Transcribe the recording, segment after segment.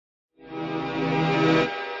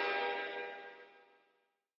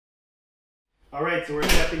All right, so we're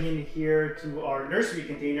stepping in here to our nursery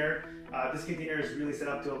container. This container is really set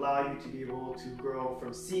up to allow you to be able to grow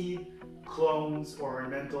from seed, clones, or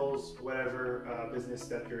ornamentals, whatever business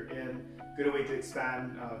that you're in. Good way to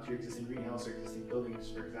expand to your existing greenhouse or existing buildings,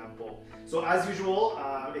 for example. So as usual,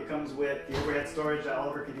 it comes with the overhead storage that all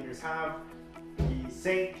of our containers have, the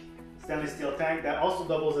sink, stainless steel tank that also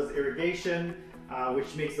doubles as irrigation,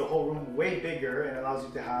 which makes the whole room way bigger and allows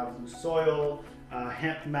you to have loose soil,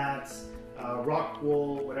 hemp mats, rock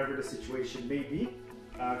wool, whatever the situation may be,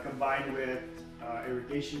 combined with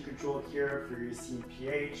irrigation control here for your seed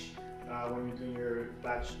pH. When you're doing your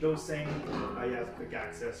batch dosing, you have quick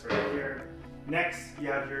access right here. Next, you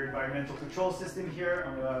have your environmental control system here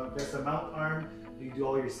on the Vesta mount arm. You do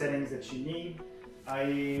all your settings that you need.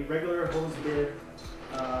 A regular hose bib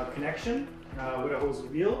connection with a hose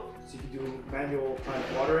wheel, so you can do manual plant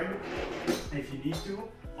watering if you need to.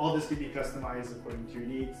 All this can be customized according to your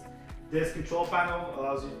needs. This control panel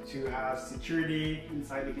allows you to have security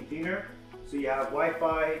inside the container. So you have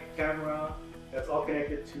Wi-Fi, camera, that's all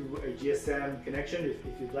connected to a GSM connection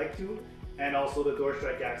if you'd like to, and also the door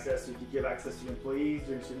strike access, so you can give access to employees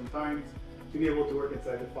during certain times to be able to work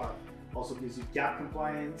inside the farm. Also gives you GAP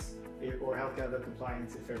compliance or Health Canada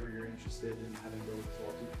compliance if ever you're interested in having those as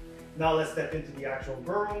well too. Now let's step into the actual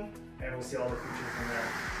grow room and we'll see all the features in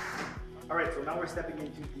there. All right, so now we're stepping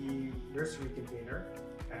into the nursery container,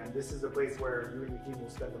 and this is the place where you and your team will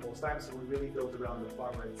spend the most time, so we really built around the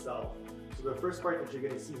farmer itself. So the first part that you're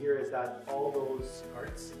going to see here is that all those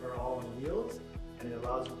carts are all on wheels, and it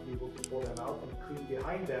allows you to be able to pull them out and clean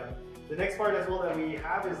behind them. The next part as well that we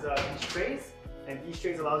have is these trays, and these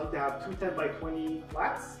trays allows you to have two 10 by 20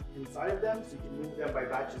 flats inside of them, so you can move them by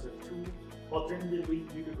batches of 2. Alternatively,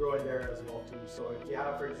 you could grow in there as well too. So if you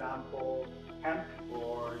have, for example, hemp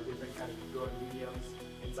or different kind of growing mediums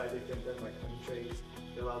inside the 10 by 20 trays,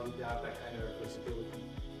 it allows you to have that kind of versatility.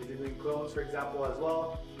 If you're doing clones, for example, as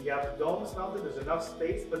well, you have domes mounted, there's enough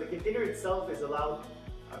space, but the container itself is allowed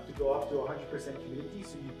to go up to 100% humidity,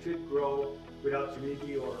 so you could grow without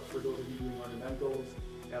humidity, or for those of you doing ornamentals,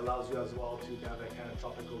 it allows you as well to have that kind of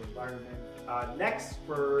tropical environment. Next,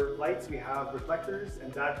 for lights, we have reflectors,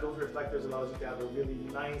 and those reflectors allows you to have a really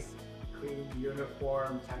nice, clean,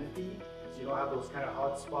 uniform canopy, so you don't have those kind of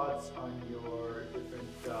hot spots on your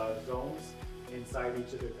different zones inside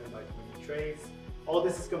each of the 10 by 20 trays. All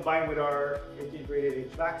this is combined with our integrated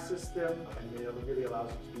HVAC system, and it really allows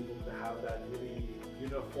you to be able to have that really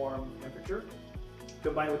uniform temperature.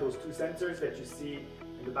 Combined with those 2 sensors that you see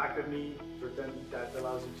in the back of me, that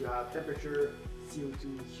allows you to have temperature,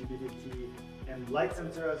 CO2, humidity, and light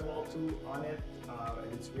sensor as well too on it.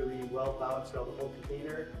 And it's really well balanced throughout the whole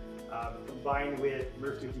container. Combined with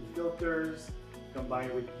MERV 2 filters,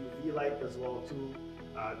 combined with UV light as well too.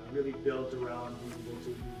 Really built around being able to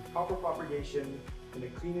do proper propagation in a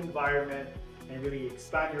clean environment and really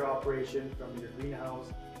expand your operation from your greenhouse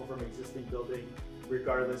or from existing building,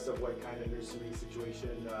 regardless of what kind of nursery situation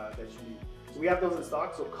that you need. So we have those in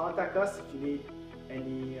stock, so contact us if you need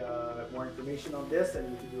any more information on this, and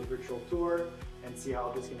you can do a virtual tour and see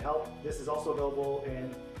how this can help. This is also available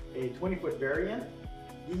in a 20-foot variant.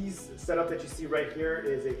 These setup that you see right here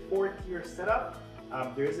is a 4-tier setup.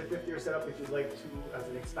 There is a 5th-tier setup if you'd like to, as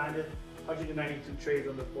an expanded. 192 trays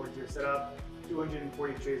on the 4th-tier setup,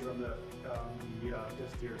 240 trays on the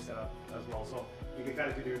 5th-tier setup as well. So you can kind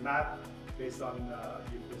of do your math based on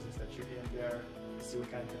your business that you're in there to see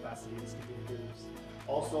what kind of capacity this container gives.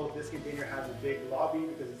 Also, this container has a big lobby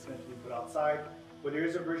because it's meant to be put outside, but there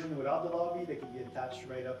is a version without the lobby that can be attached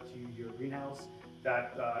right up to your greenhouse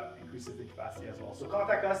that increases the capacity as well. So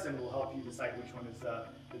contact us and we'll help you decide which one is the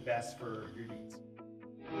best for your needs.